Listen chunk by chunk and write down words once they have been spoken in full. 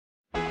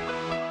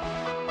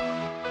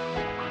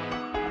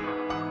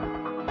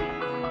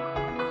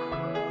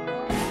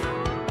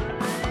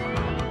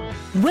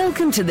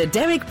Welcome to the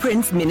Derek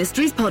Prince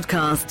Ministries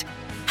podcast,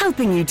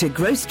 helping you to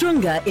grow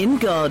stronger in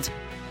God.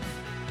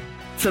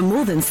 For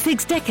more than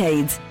 6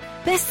 decades,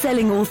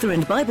 best-selling author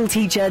and Bible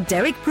teacher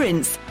Derek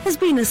Prince has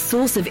been a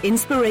source of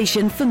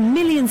inspiration for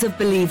millions of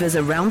believers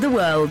around the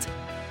world.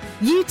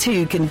 You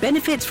too can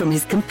benefit from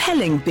his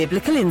compelling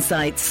biblical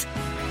insights.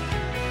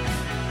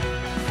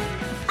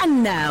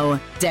 And now,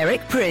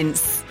 Derek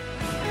Prince.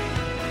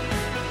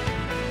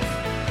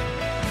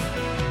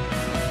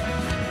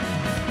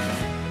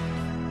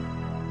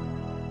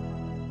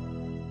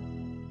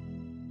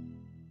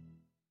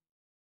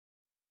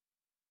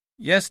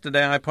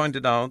 Yesterday I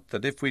pointed out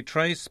that if we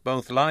trace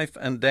both life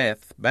and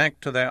death back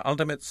to their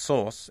ultimate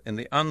source in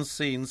the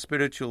unseen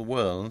spiritual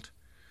world,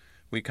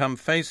 we come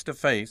face to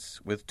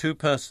face with 2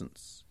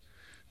 persons,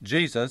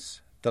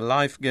 Jesus, the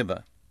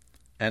life-giver,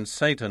 and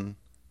Satan,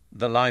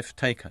 the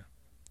life-taker.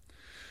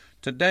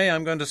 Today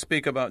I'm going to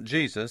speak about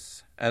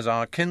Jesus as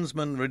our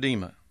kinsman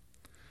redeemer,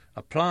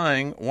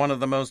 applying one of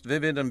the most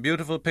vivid and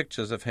beautiful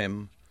pictures of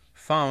him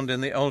found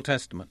in the Old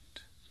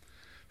Testament.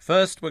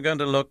 First, we're going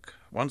to look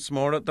once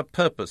more at the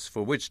purpose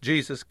for which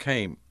Jesus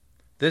came,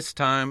 this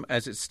time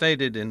as it's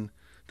stated in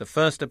the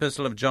first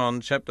epistle of John,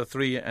 chapter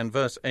 3 and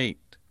verse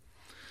 8.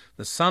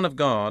 The Son of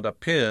God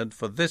appeared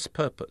for this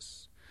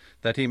purpose,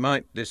 that he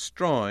might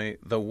destroy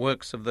the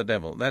works of the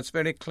devil. That's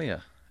very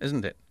clear,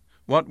 isn't it?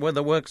 What were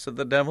the works of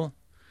the devil?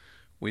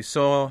 We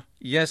saw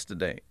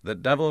yesterday the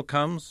devil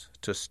comes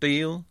to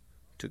steal,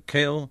 to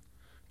kill,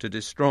 to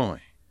destroy.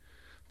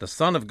 The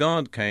Son of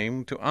God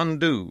came to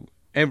undo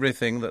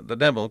everything that the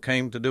devil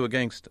came to do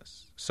against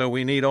us. So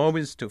we need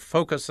always to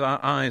focus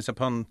our eyes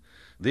upon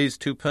these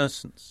 2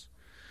 persons,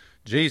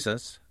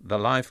 Jesus, the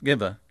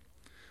life-giver,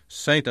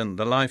 Satan,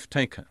 the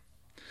life-taker.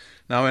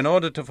 Now, in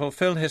order to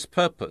fulfill his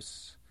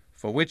purpose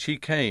for which he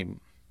came,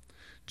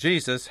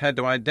 Jesus had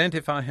to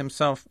identify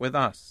himself with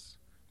us,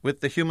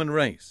 with the human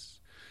race.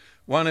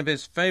 One of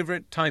his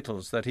favorite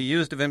titles that he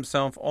used of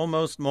himself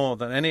almost more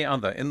than any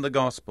other in the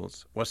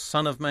Gospels was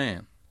Son of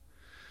Man,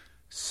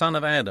 Son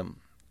of Adam,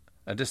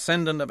 a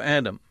descendant of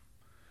Adam,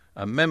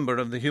 a member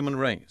of the human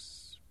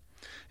race.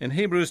 In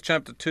Hebrews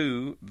chapter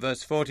 2,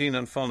 verse 14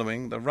 and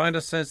following, the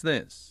writer says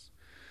this,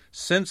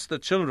 "Since the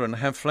children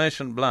have flesh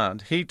and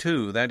blood, he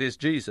too, that is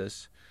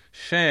Jesus,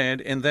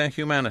 shared in their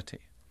humanity,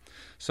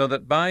 so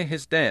that by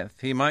his death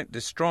he might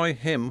destroy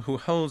him who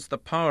holds the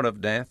power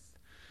of death,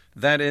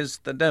 that is,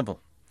 the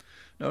devil."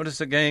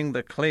 Notice again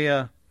the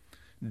clear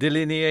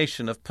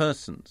delineation of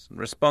persons and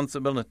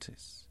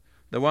responsibilities.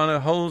 The one who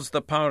holds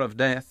the power of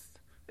death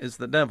is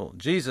the devil.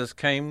 Jesus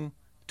came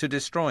to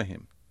destroy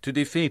him, to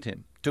defeat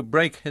him, to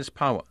break his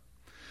power.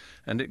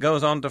 And it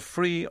goes on to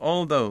free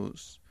all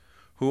those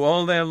who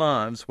all their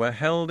lives were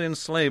held in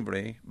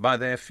slavery by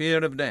their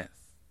fear of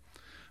death.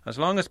 As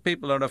long as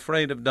people are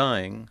afraid of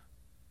dying,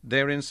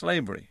 they're in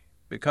slavery,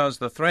 because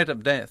the threat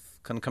of death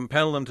can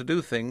compel them to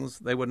do things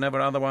they would never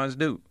otherwise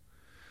do.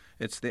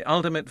 It's the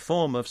ultimate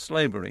form of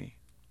slavery,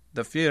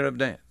 the fear of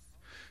death.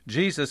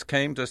 Jesus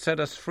came to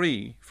set us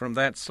free from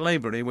that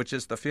slavery which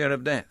is the fear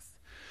of death.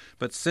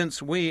 But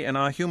since we in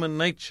our human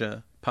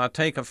nature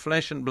partake of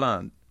flesh and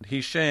blood,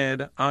 he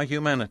shared our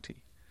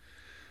humanity.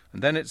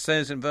 And then it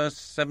says in verse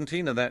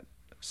 17 of that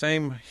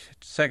same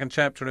 2nd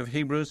chapter of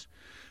Hebrews,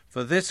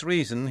 "For this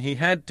reason he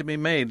had to be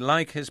made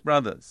like his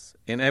brothers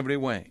in every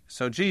way."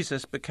 So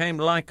Jesus became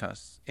like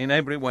us in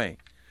every way.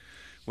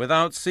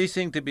 Without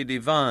ceasing to be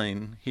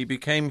divine, he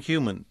became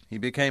human. He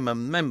became a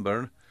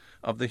member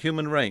of the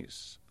human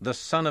race, the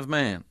Son of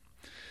Man.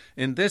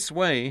 In this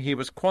way he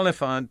was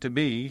qualified to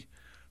be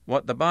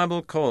what the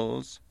Bible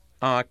calls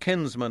our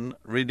kinsman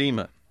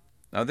redeemer.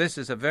 Now this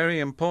is a very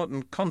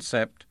important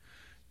concept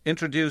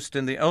introduced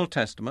in the Old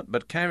Testament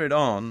but carried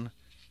on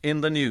in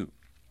the New.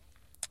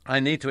 I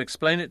need to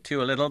explain it to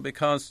you a little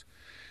because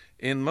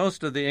in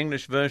most of the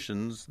English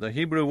versions the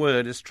Hebrew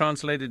word is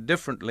translated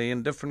differently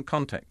in different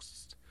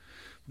contexts.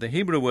 The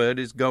Hebrew word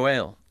is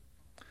goel.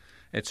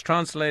 It's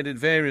translated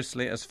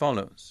variously as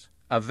follows: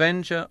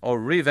 avenger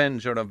or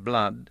revenger of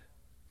blood,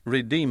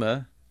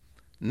 redeemer,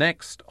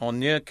 next or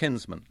near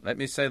kinsman. Let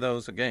me say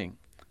those again.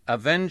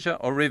 Avenger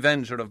or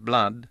revenger of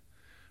blood,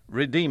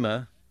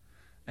 redeemer,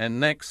 and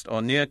next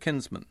or near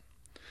kinsman.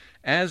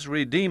 As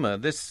redeemer,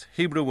 this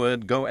Hebrew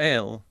word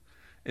goel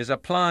is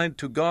applied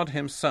to God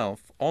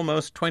himself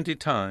almost 20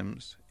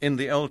 times in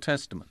the Old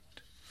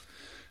Testament.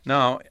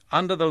 Now,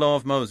 under the law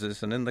of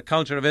Moses and in the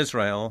culture of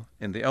Israel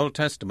in the Old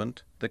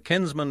Testament, the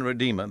kinsman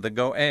redeemer, the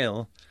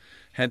goel,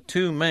 had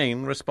 2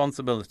 main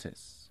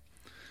responsibilities.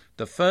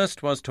 The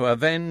first was to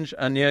avenge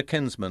a near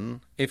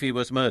kinsman if he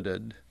was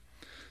murdered.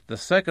 The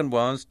second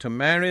was to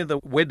marry the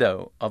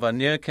widow of a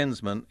near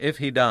kinsman if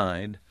he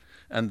died,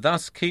 and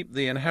thus keep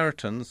the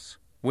inheritance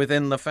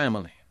within the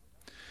family.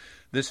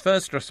 This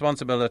first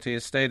responsibility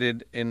is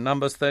stated in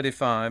Numbers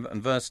 35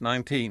 and verse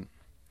 19.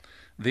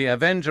 "The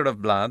avenger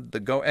of blood,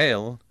 the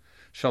goel,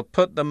 shall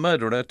put the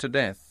murderer to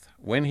death.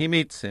 When he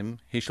meets him,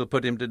 he shall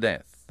put him to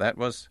death." That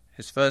was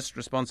his first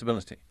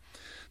responsibility.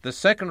 The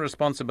second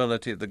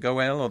responsibility of the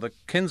goel, or the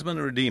kinsman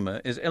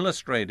redeemer, is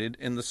illustrated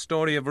in the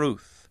story of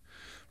Ruth.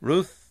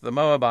 Ruth the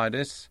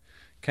Moabitess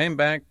came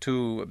back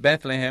to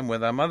Bethlehem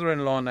with her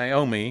mother-in-law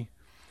Naomi,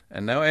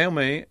 and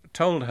Naomi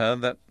told her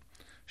that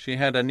she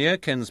had a near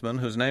kinsman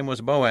whose name was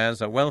Boaz,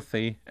 a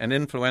wealthy and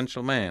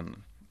influential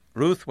man.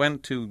 Ruth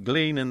went to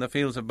glean in the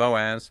fields of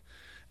Boaz,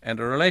 and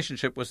a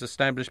relationship was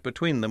established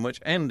between them which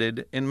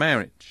ended in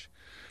marriage.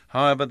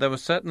 However, there were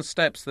certain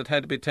steps that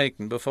had to be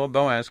taken before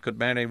Boaz could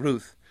marry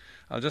Ruth.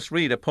 I'll just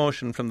read a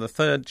portion from the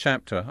 3rd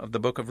chapter of the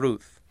book of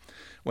Ruth.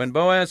 When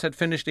Boaz had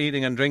finished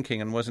eating and drinking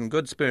and was in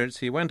good spirits,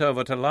 he went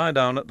over to lie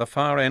down at the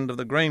far end of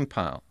the grain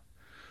pile.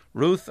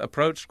 Ruth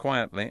approached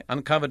quietly,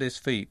 uncovered his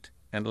feet,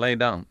 and lay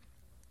down.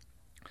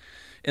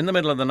 In the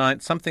middle of the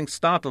night, something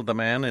startled the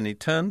man, and he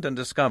turned and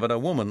discovered a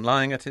woman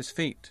lying at his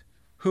feet.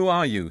 "Who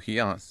are you?" he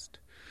asked.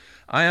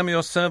 "I am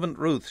your servant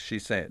Ruth," she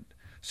said.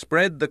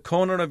 "Spread the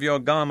corner of your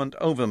garment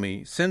over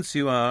me, since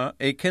you are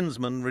a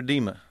kinsman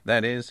redeemer,"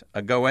 that is,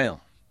 a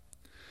Goel.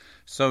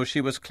 So she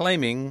was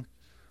claiming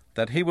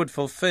that he would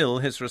fulfill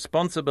his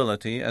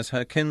responsibility as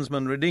her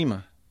kinsman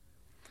redeemer.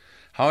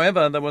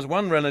 However, there was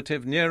one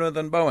relative nearer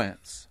than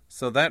Boaz,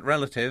 so that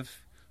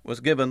relative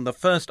was given the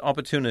first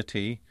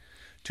opportunity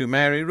to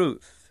marry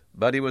Ruth,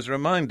 but he was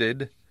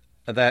reminded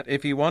that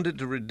if he wanted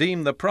to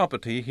redeem the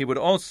property, he would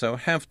also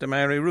have to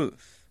marry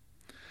Ruth.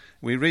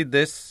 We read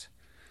this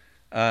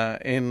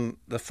in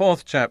the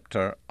 4th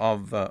chapter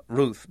of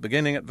Ruth,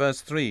 beginning at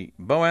verse 3.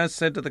 Boaz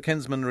said to the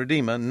kinsman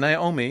redeemer,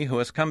 "Naomi, who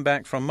has come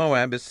back from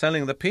Moab, is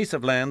selling the piece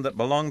of land that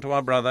belonged to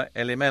our brother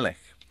Elimelech.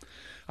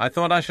 I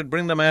thought I should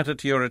bring the matter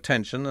to your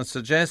attention and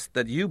suggest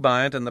that you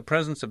buy it in the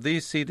presence of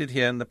these seated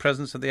here, in the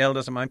presence of the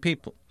elders of my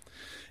people.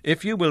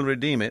 If you will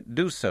redeem it,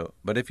 do so,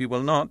 but if you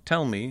will not,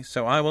 tell me,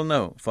 so I will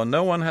know, for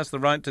no one has the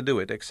right to do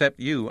it except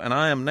you, and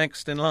I am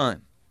next in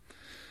line."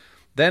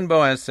 Then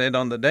Boaz said,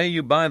 "On the day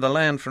you buy the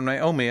land from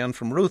Naomi and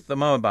from Ruth the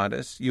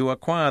Moabitess, you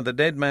acquire the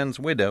dead man's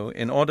widow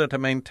in order to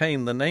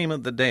maintain the name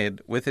of the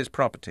dead with his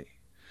property."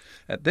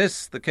 At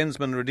this the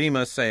kinsman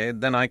redeemer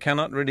said, "Then I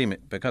cannot redeem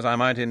it, because I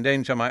might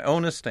endanger my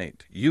own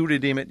estate. You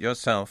redeem it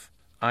yourself.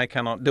 I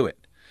cannot do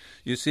it."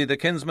 You see, the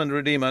kinsman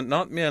redeemer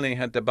not merely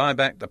had to buy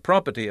back the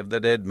property of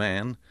the dead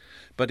man,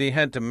 but he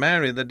had to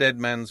marry the dead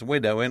man's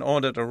widow in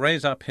order to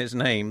raise up his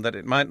name that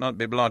it might not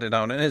be blotted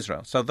out in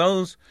Israel. So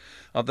those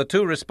are the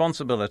two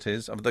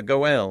responsibilities of the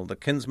Goel, the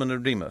kinsman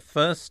redeemer.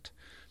 First,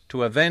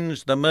 to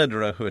avenge the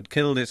murderer who had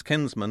killed his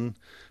kinsman.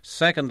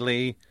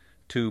 Secondly,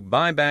 to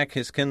buy back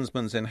his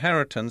kinsman's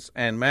inheritance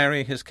and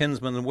marry his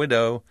kinsman's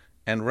widow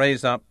and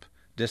raise up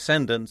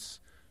descendants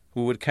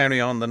who would carry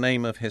on the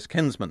name of his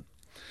kinsman.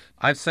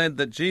 I've said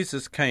that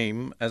Jesus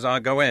came as our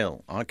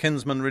Goel, our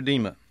kinsman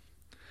redeemer.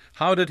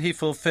 How did he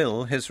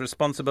fulfill his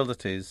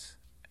responsibilities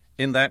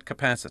in that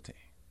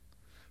capacity?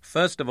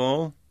 First of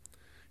all,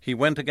 he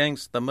went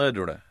against the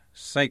murderer,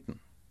 Satan,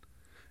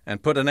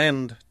 and put an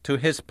end to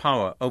his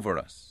power over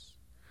us.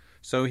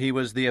 So he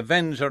was the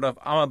avenger of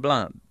our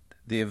blood,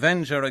 the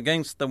avenger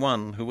against the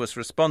one who was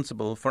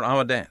responsible for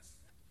our death.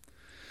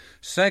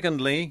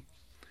 Secondly,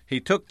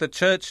 he took the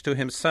church to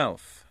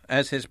himself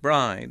as his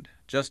bride,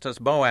 just as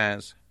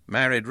Boaz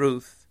married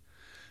Ruth,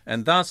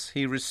 and thus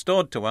he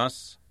restored to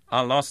us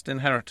our lost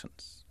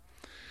inheritance.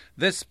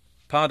 This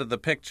part of the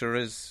picture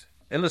is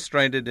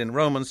illustrated in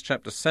Romans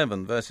chapter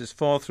 7, verses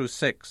 4 through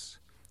 6,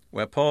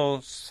 where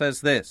Paul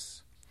says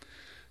this,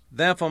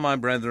 "Therefore, my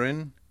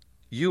brethren,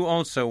 you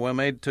also were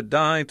made to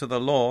die to the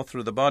law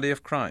through the body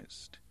of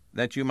Christ,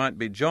 that you might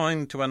be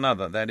joined to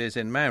another, that is,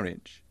 in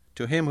marriage,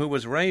 to him who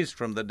was raised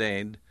from the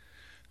dead,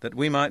 that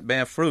we might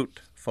bear fruit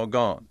for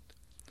God.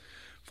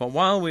 For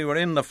while we were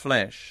in the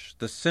flesh,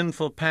 the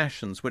sinful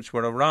passions which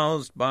were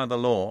aroused by the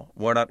law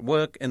were at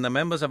work in the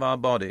members of our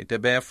body to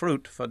bear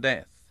fruit for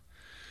death.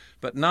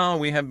 But now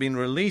we have been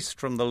released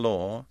from the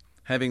law,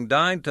 having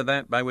died to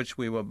that by which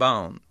we were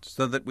bound,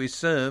 so that we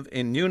serve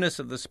in newness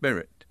of the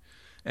Spirit,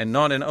 and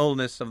not in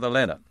oldness of the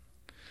letter."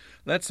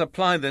 Let's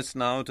apply this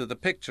now to the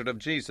picture of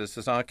Jesus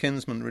as our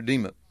kinsman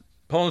redeemer.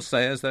 Paul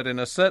says that in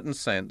a certain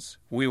sense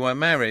we were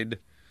married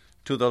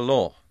to the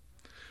law.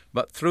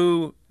 But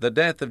through the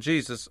death of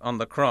Jesus on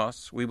the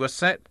cross, we were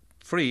set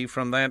free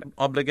from that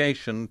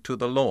obligation to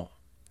the law.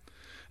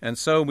 And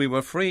so we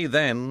were free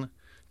then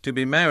to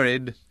be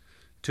married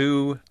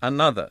to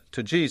another,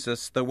 to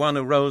Jesus, the one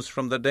who rose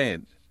from the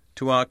dead,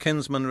 to our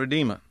kinsman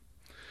redeemer.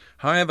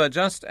 However,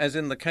 just as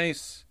in the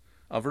case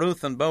of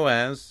Ruth and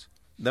Boaz,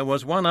 there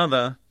was one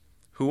other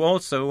who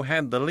also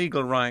had the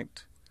legal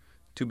right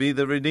to be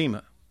the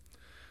redeemer,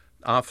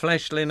 our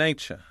fleshly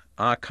nature,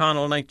 our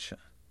carnal nature.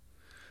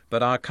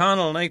 But our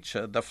carnal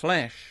nature, the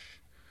flesh,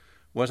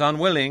 was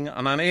unwilling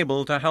and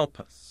unable to help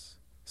us.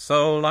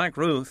 So, like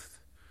Ruth,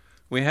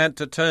 we had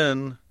to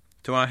turn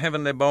to our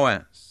heavenly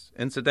Boaz.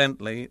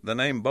 Incidentally, the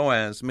name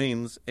Boaz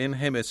means "in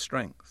him is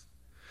strength."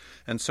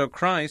 And so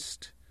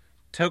Christ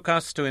took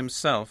us to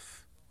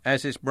himself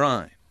as his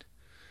bride.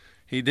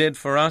 He did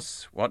for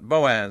us what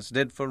Boaz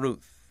did for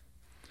Ruth.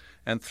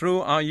 And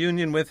through our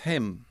union with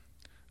him,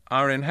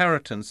 our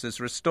inheritance is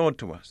restored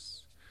to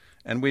us,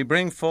 and we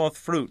bring forth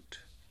fruit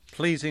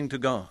pleasing to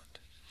God.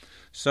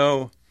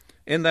 So,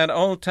 in that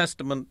Old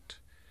Testament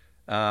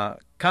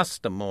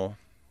custom or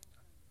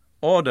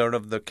order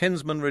of the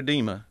kinsman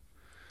redeemer,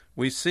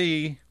 we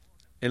see,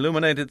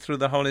 illuminated through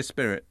the Holy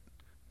Spirit,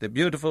 the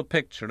beautiful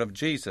picture of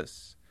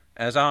Jesus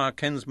as our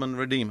kinsman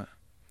redeemer,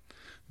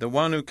 the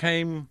one who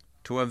came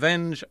to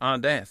avenge our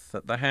death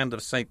at the hand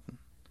of Satan.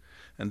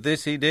 And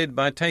this he did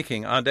by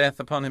taking our death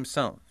upon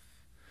himself,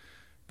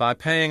 by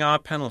paying our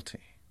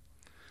penalty.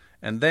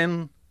 And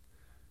then,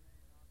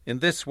 in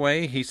this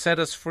way, he set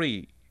us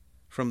free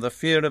from the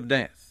fear of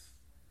death.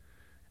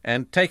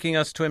 And taking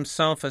us to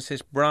himself as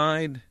his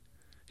bride,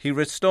 he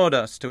restored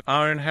us to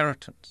our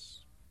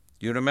inheritance.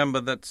 You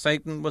remember that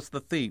Satan was the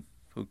thief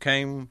who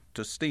came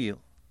to steal.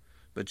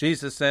 But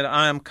Jesus said,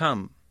 I am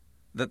come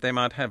that they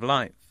might have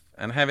life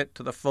and have it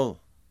to the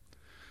full.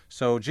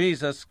 So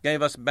Jesus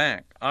gave us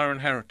back our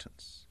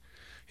inheritance.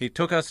 He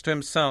took us to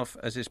himself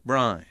as his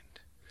bride.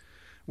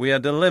 We are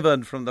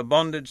delivered from the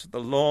bondage of the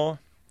law.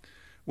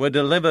 We're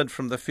delivered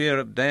from the fear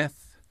of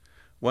death.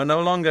 We're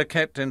no longer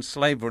kept in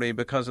slavery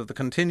because of the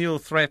continual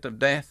threat of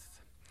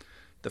death.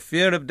 The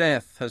fear of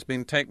death has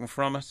been taken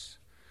from us,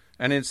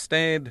 and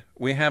instead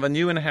we have a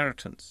new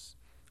inheritance,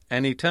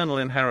 an eternal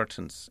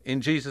inheritance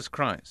in Jesus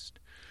Christ.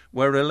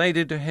 We're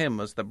related to him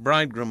as the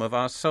bridegroom of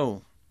our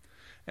soul.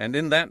 And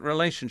in that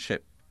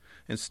relationship,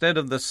 instead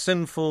of the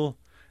sinful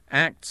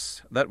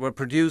acts that were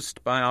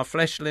produced by our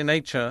fleshly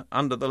nature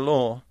under the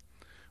law,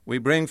 we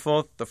bring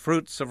forth the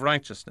fruits of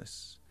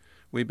righteousness.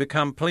 We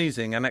become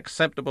pleasing and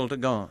acceptable to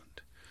God.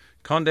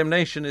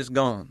 Condemnation is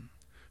gone.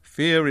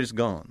 Fear is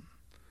gone.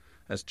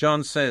 As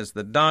John says,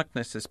 the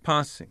darkness is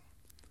passing.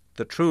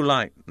 The true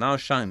light now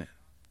shineth.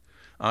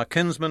 Our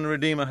kinsman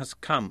redeemer has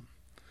come,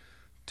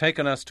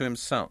 taken us to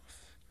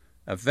himself,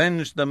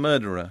 avenged the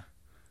murderer,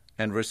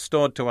 and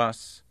restored to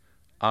us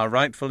our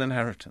rightful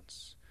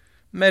inheritance.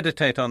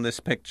 Meditate on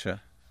this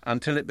picture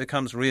until it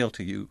becomes real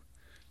to you.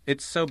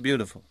 It's so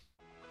beautiful.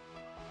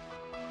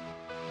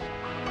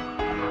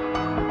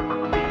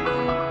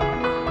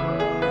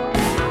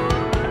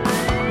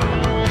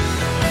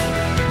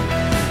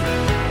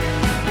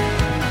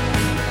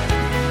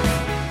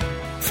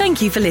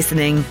 Thank you for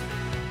listening.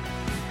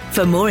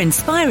 For more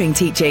inspiring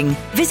teaching,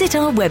 visit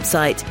our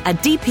website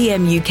at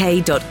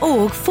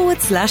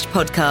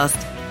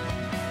dpmuk.org/podcast.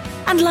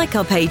 And like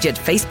our page at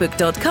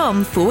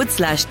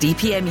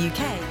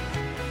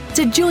facebook.com/DPMUK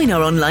to join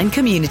our online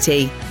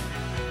community.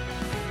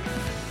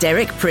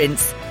 Derek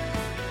Prince,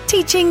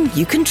 teaching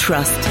you can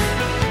trust.